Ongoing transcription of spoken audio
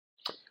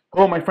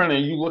Hello, my friend. Are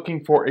you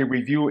looking for a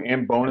review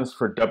and bonus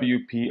for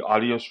WP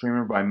Audio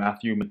Streamer by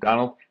Matthew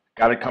McDonald?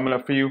 Got it coming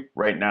up for you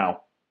right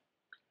now.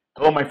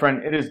 Hello, my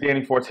friend. It is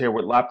Danny Forts here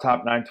with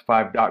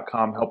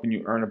laptop9to5.com, helping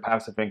you earn a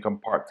passive income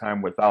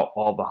part-time without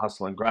all the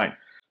hustle and grind.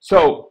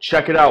 So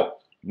check it out.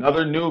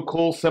 Another new,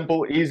 cool,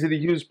 simple,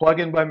 easy-to-use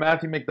plugin by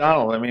Matthew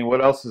McDonald. I mean,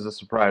 what else is a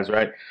surprise,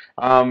 right?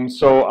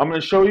 So I'm going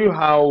to show you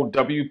how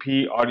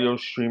WP Audio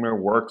Streamer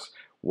works,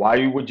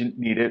 why would you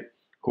need it,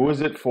 who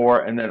is it for,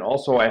 and then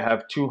also I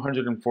have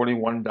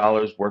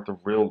 $241 worth of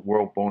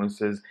real-world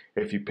bonuses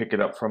if you pick it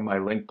up from my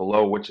link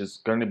below, which is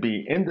going to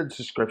be in the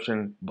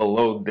description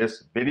below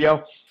this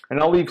video. And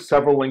I'll leave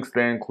several links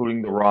there,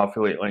 including the raw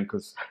affiliate link,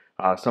 because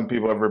some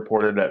people have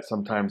reported that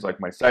sometimes, like,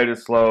 my site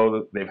is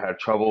slow, they've had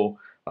trouble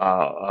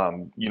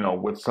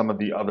with some of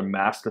the other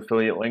masked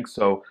affiliate links.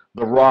 So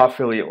the raw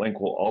affiliate link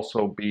will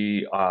also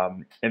be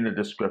in the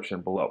description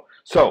below.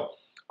 So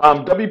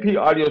WP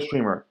Audio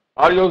Streamer.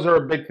 Audios are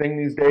a big thing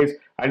these days.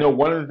 I know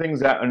one of the things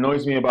that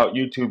annoys me about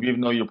YouTube, even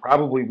though you're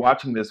probably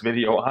watching this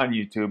video on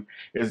YouTube,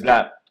 is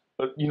that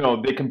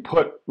they can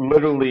put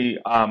literally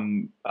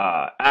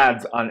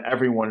ads on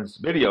everyone's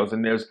videos,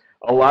 and there's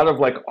a lot of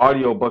like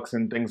audiobooks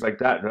and things like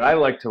that that I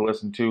like to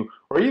listen to,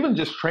 or even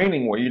just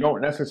training where you don't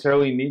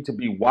necessarily need to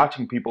be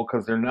watching people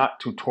because they're not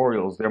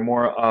tutorials. They're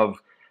more of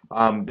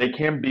they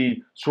can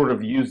be sort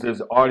of used as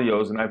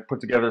audios, and I've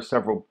put together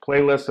several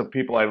playlists of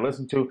people I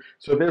listen to.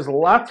 So there's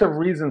lots of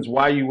reasons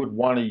why you would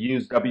want to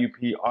use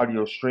WP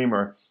Audio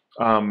Streamer,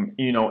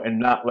 and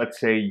not, let's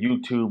say,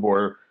 YouTube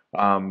or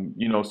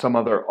some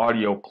other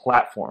audio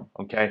platform,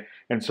 okay?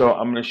 And so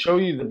I'm going to show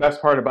you the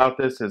best part about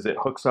this is it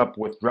hooks up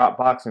with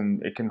Dropbox,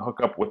 and it can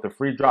hook up with a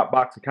free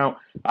Dropbox account.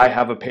 I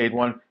have a paid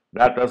one.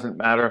 That doesn't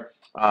matter.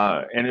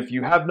 And if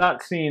you have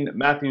not seen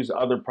Matthew's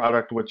other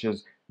product, which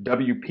is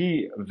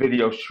WP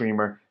Video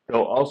Streamer,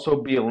 there'll also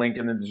be a link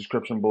in the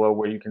description below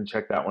where you can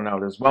check that one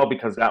out as well,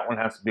 because that one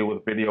has to do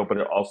with video, but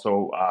it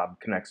also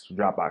connects to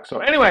Dropbox. So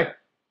anyway,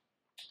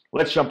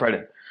 let's jump right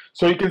in.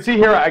 So you can see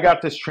here I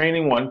got this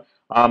training one.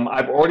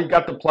 I've already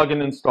got the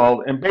plugin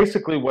installed, and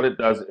basically what it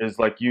does is,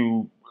 like,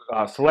 you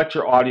select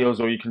your audios,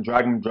 or you can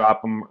drag and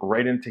drop them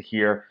right into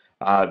here.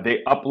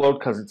 They upload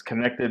because it's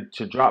connected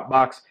to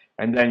Dropbox,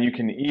 and then you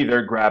can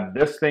either grab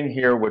this thing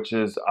here, which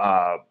is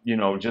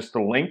just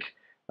a link,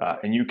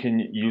 and you can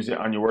use it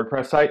on your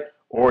WordPress site,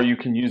 or you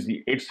can use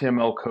the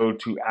HTML code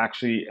to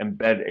actually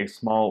embed a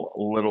small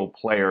little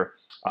player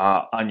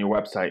on your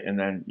website. And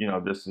then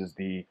this is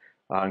the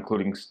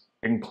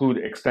include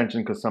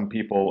extension, because some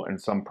people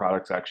and some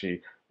products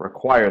actually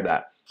require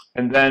that.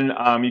 And then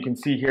you can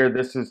see here,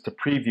 this is to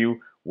preview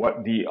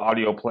what the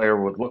audio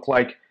player would look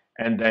like,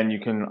 and then you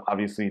can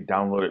obviously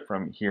download it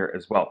from here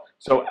as well.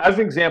 So as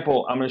an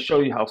example, I'm going to show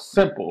you how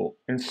simple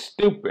and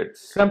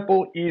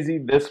simple, easy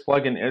this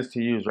plugin is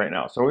to use right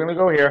now. So we're going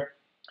to go here,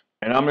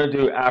 and I'm going to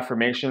do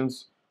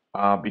affirmations,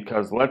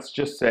 because let's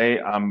just say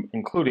I'm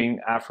including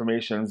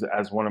affirmations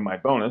as one of my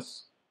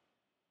bonuses.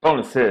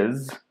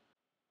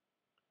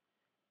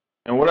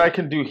 And what I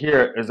can do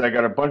here is I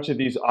got a bunch of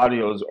these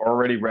audios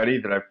already ready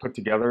that I've put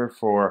together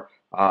for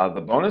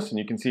the bonus. And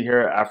you can see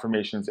here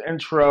affirmations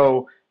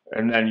intro,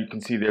 and then you can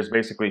see there's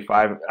basically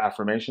 5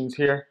 affirmations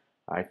here.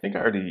 I think I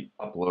already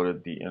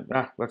uploaded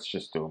let's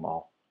just do them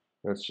all.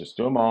 Let's just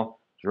do them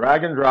all.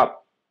 Drag and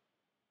drop.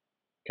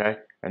 Okay,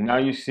 and now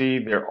you see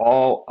they're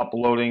all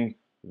uploading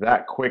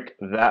that quick,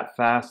 that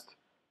fast.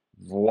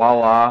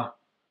 Voila,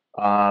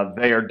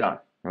 they are done.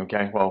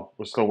 Okay, well,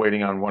 we're still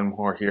waiting on one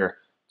more here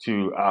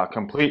to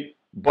complete,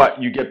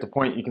 but you get the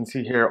point. You can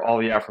see here all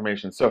the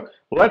affirmations. So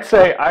let's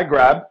say I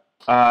grab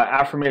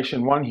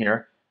affirmation 1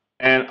 here,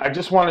 and I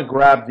just want to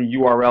grab the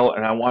URL,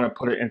 and I want to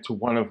put it into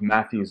one of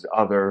Matthew's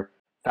other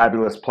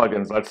fabulous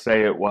plugins. Let's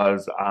say it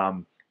was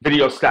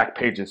Video Stack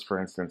Pages, for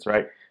instance,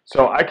 right?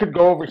 So I could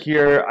go over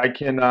here. I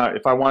can,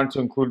 if I wanted to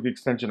include the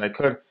extension, I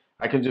could.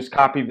 I can just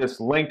copy this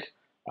link.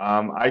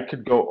 I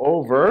could go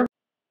over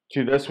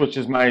to this, which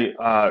is my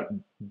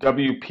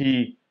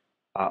WP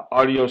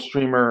Audio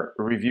Streamer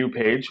review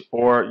page,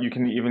 or you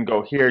can even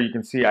go here. You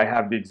can see I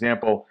have the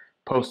example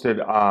posted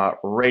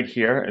right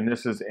here, and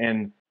this is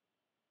in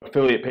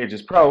Affiliate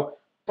Pages Pro,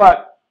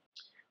 but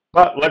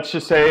let's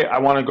just say I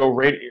want to go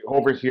right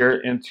over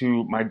here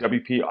into my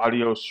WP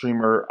Audio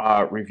Streamer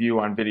review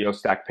on Video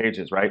Stack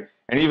Pages, right?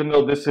 And even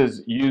though this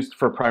is used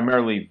for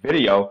primarily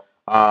video,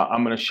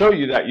 I'm going to show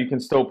you that you can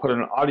still put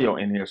an audio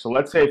in here. So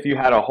let's say if you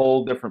had a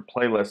whole different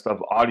playlist of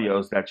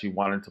audios that you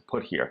wanted to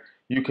put here,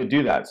 you could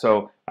do that.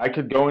 So I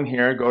could go in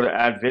here, go to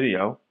add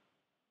video.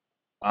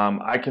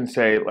 I can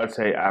say, let's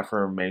say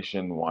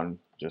affirmation 1,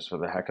 just for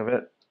the heck of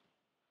it.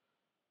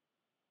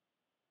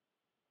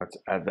 Let's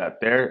add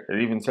that there.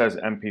 It even says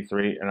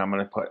MP3, and I'm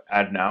going to put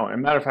add now.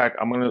 And matter of fact,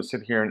 I'm going to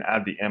sit here and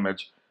add the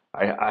image.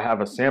 I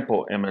have a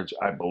sample image,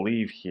 I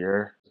believe,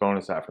 here.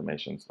 Bonus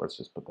affirmations. Let's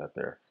just put that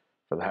there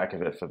for the heck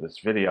of it for this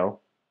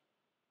video.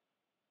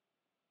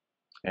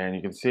 And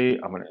you can see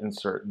I'm going to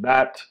insert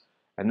that.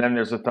 And then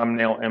there's a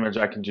thumbnail image.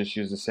 I can just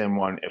use the same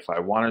one if I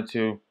wanted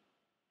to.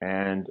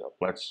 And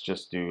let's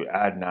just do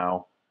add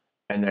now.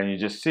 and then you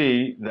just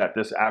see that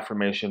this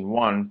affirmation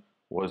 1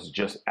 was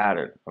just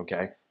added,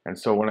 okay? And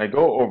so when I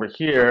go over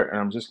here, and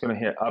I'm just going to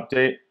hit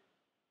update,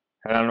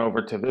 head on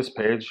over to this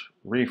page,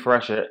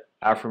 refresh it,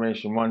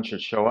 affirmation 1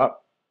 should show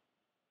up.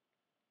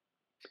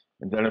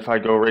 And then if I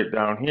go right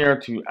down here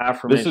to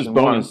affirmation 1. This is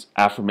bonus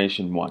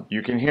affirmation 1.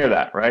 You can hear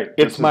that, right?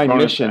 It's my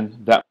mission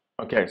that...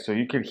 Okay, so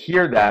you can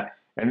hear that,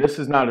 and this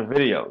is not a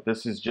video.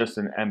 This is just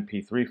an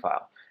MP3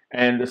 file.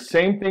 And the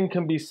same thing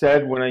can be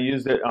said when I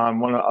used it on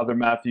one of other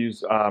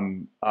Matthew's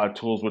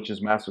tools, which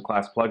is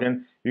Masterclass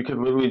plugin. You could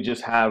literally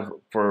just have,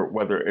 for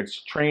whether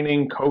it's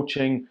training,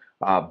 coaching,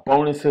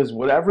 bonuses,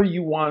 whatever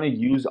you want to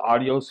use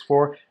audios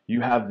for,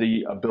 you have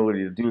the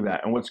ability to do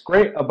that. And what's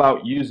great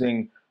about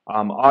using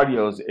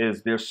audios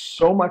is there's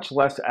so much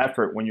less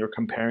effort when you're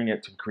comparing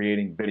it to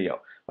creating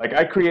video. Like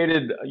I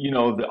created, you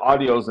know, the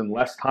audios in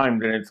less time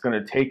than it's going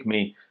to take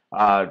me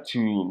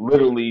to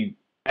literally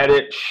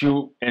edit,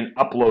 shoot, and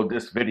upload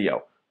this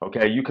video.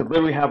 Okay, you could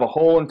literally have a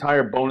whole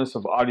entire bonus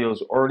of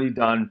audios already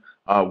done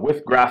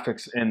with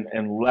graphics in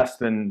less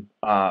than,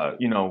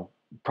 you know,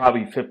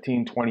 probably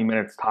 15-20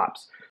 minutes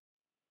tops.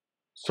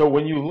 So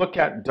when you look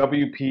at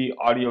WP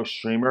Audio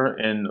Streamer,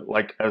 and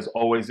like as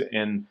always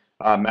in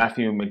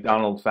Matthew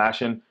McDonald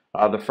fashion,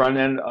 the front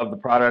end of the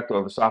product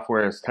or the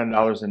software is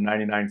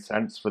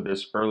 $10.99 for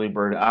this early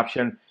bird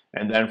option.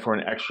 And then for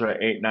an extra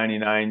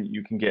 $8.99,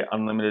 you can get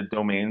unlimited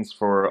domains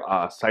for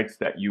sites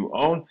that you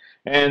own.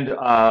 And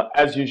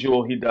as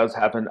usual, he does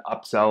have an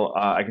upsell.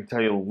 I can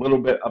tell you a little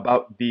bit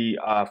about the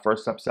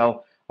first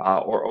upsell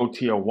or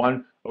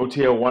OTO1.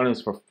 OTO1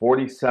 is for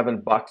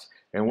 47 bucks.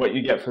 And what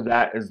you get for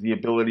that is the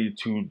ability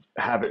to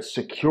have it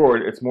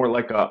secured. It's more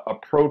like a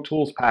Pro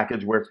Tools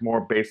package where it's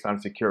more based on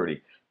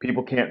security.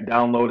 People can't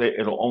download it.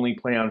 It'll only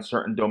play on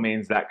certain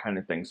domains, that kind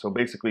of thing. So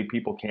basically,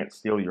 people can't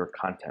steal your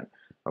content.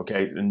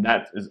 Okay, and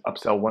that is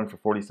upsell 1 for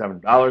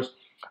 $47.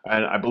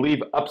 And I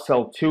believe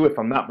upsell 2, if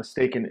I'm not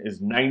mistaken, is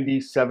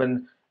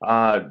 $97.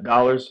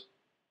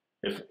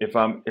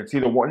 It's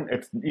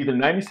either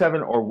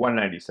 97 or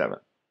 197.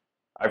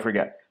 I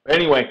forget. But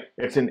anyway,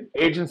 it's an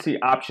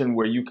agency option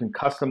where you can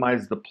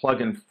customize the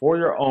plugin for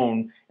your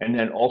own and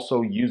then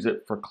also use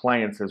it for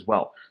clients as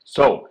well.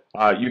 So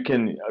you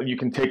can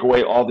take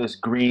away all this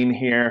green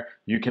here.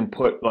 You can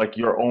put like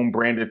your own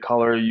branded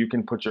color. You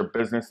can put your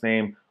business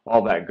name,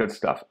 all that good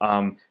stuff.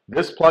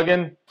 This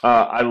plugin,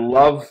 I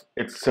love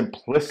its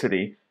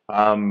simplicity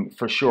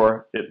for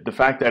sure. The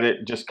fact that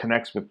it just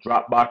connects with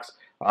Dropbox.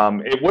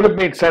 It would have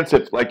made sense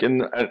if, like,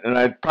 and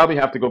I'd probably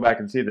have to go back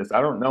and see this. I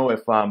don't know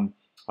if the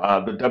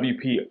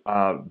WP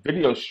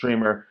video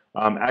streamer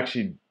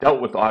actually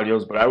dealt with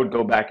audios, but I would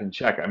go back and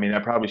check. I mean, I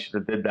probably should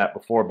have did that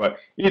before, but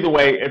either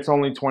way, it's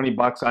only 20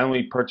 bucks. I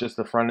only purchased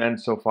the front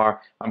end so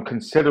far. I'm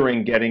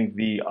considering getting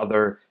the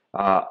other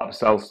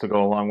upsells to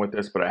go along with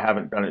this, but I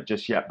haven't done it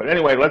just yet. But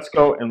anyway, let's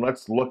go and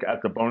let's look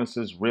at the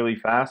bonuses really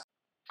fast.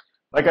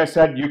 Like I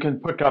said, you can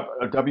pick up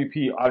a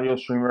WP audio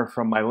streamer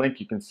from my link.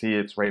 You can see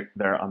it's right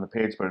there on the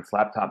page, but it's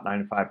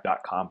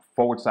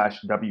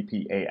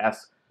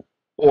laptop95.com/WPAS.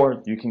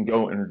 Or you can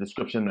go in the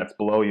description that's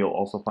below. You'll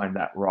also find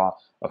that raw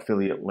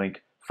affiliate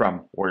link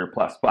from Warrior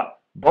Plus. But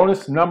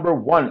bonus number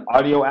 1,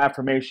 audio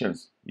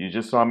affirmations. You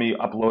just saw me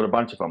upload a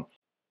bunch of them.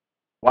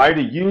 Why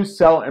to use,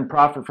 sell, and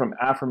profit from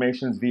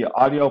affirmations via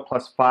audio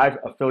plus 5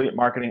 affiliate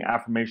marketing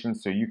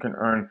affirmations so you can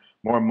earn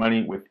more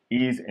money with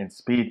ease and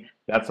speed.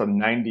 That's a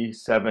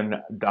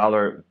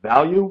 $97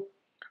 value.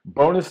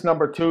 Bonus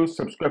number 2,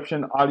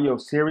 subscription audio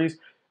series.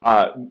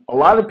 A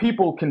lot of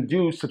people can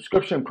do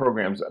subscription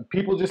programs.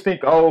 People just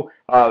think, oh,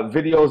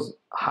 video's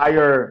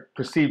higher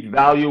perceived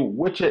value,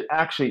 which it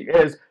actually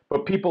is,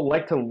 but people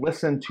like to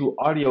listen to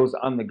audios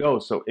on the go.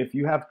 So if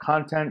you have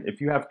content, if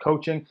you have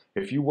coaching,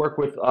 if you work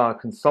with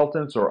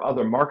consultants or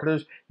other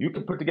marketers, you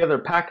can put together a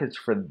package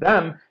for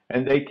them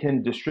and they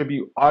can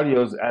distribute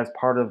audios as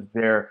part of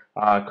their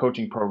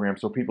coaching program,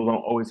 so people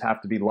don't always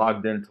have to be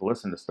logged in to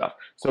listen to stuff.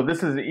 So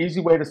this is an easy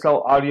way to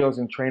sell audios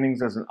and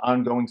trainings as an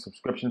ongoing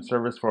subscription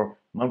service for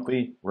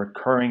monthly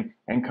recurring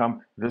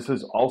income. This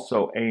is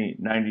also a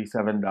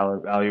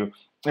 $97 value.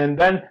 And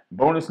then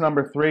bonus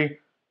number 3,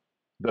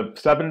 the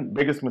 7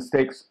 biggest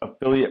mistakes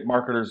affiliate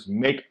marketers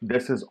make.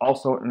 This is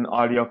also an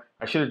audio.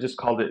 I should have just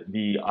called it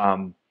the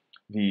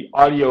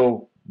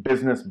audio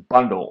business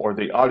bundle or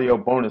the audio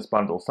bonus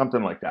bundle,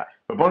 something like that.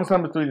 But bonus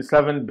number 3, the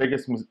 7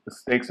 biggest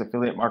mistakes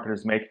affiliate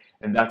marketers make,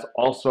 and that's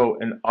also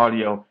an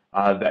audio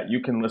that you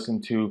can listen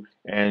to,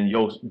 and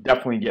you'll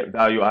definitely get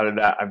value out of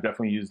that. I've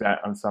definitely used that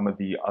on some of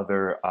the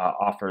other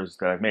offers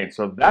that I've made.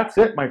 So that's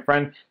it, my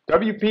friend.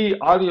 WP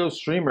Audio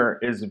Streamer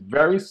is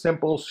very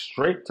simple,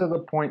 straight to the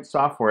point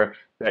software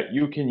that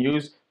you can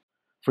use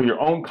for your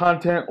own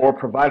content or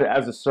provide it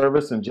as a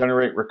service and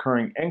generate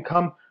recurring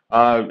income.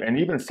 And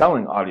even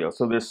selling audio.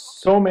 So there's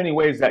so many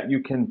ways that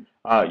you can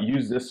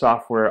use this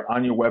software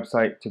on your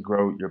website to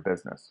grow your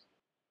business.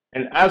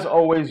 And as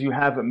always, you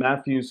have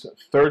Matthew's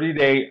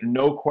 30-day,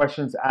 no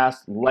questions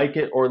asked, like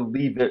it or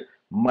leave it,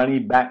 money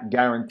back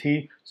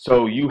guarantee.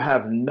 So you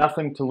have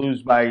nothing to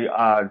lose by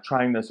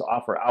trying this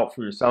offer out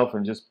for yourself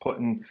and just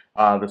putting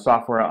the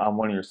software on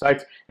one of your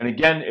sites. And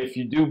again, if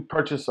you do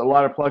purchase a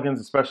lot of plugins,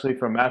 especially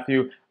from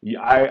Matthew,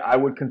 I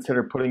would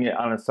consider putting it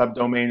on a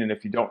subdomain. And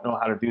if you don't know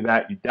how to do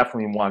that, you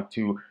definitely want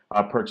to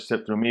purchase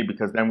it through me,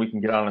 because then we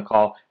can get on a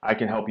call. I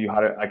can help you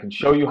I can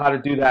show you how to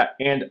do that,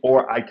 and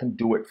or I can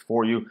do it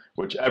for you.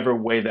 Whichever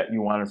way that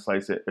you want to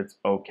slice it, it's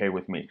okay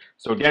with me.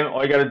 So again,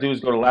 all you got to do is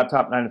go to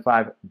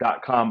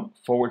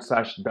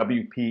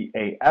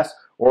laptop9to5.com/WPAS,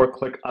 or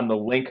click on the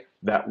link,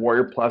 that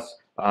Warrior Plus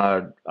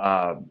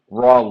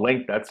raw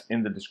link that's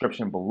in the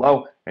description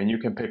below, and you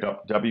can pick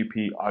up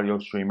WP Audio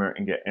Streamer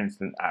and get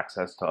instant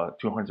access to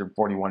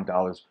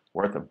 $241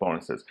 worth of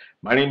bonuses.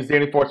 My name is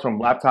Danny Forts from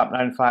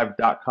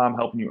laptop9to5.com,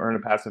 helping you earn a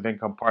passive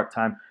income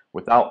part-time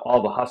without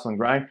all the hustle and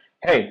grind.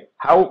 Hey,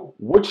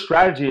 which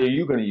strategy are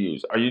you going to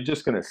use? Are you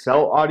just going to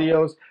sell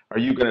audios? Are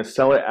you going to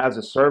sell it as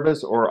a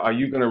service? Or are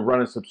you going to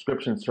run a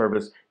subscription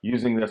service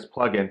using this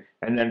plugin?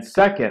 And then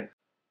second,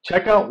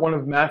 check out one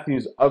of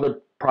Matthew's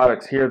other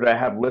products here that I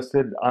have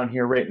listed on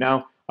here right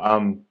now.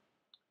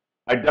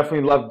 I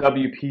definitely love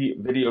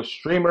WP Video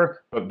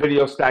Streamer, but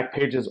Video Stack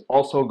Pages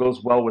also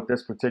goes well with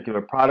this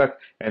particular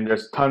product, and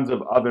there's tons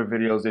of other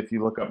videos if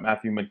you look up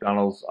Matthew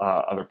McDonald's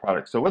other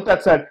products. So with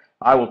that said,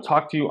 I will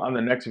talk to you on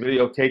the next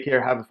video. Take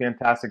care, have a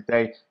fantastic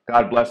day,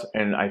 God bless,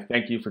 and I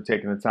thank you for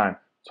taking the time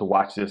to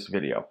watch this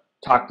video.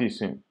 Talk to you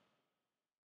soon.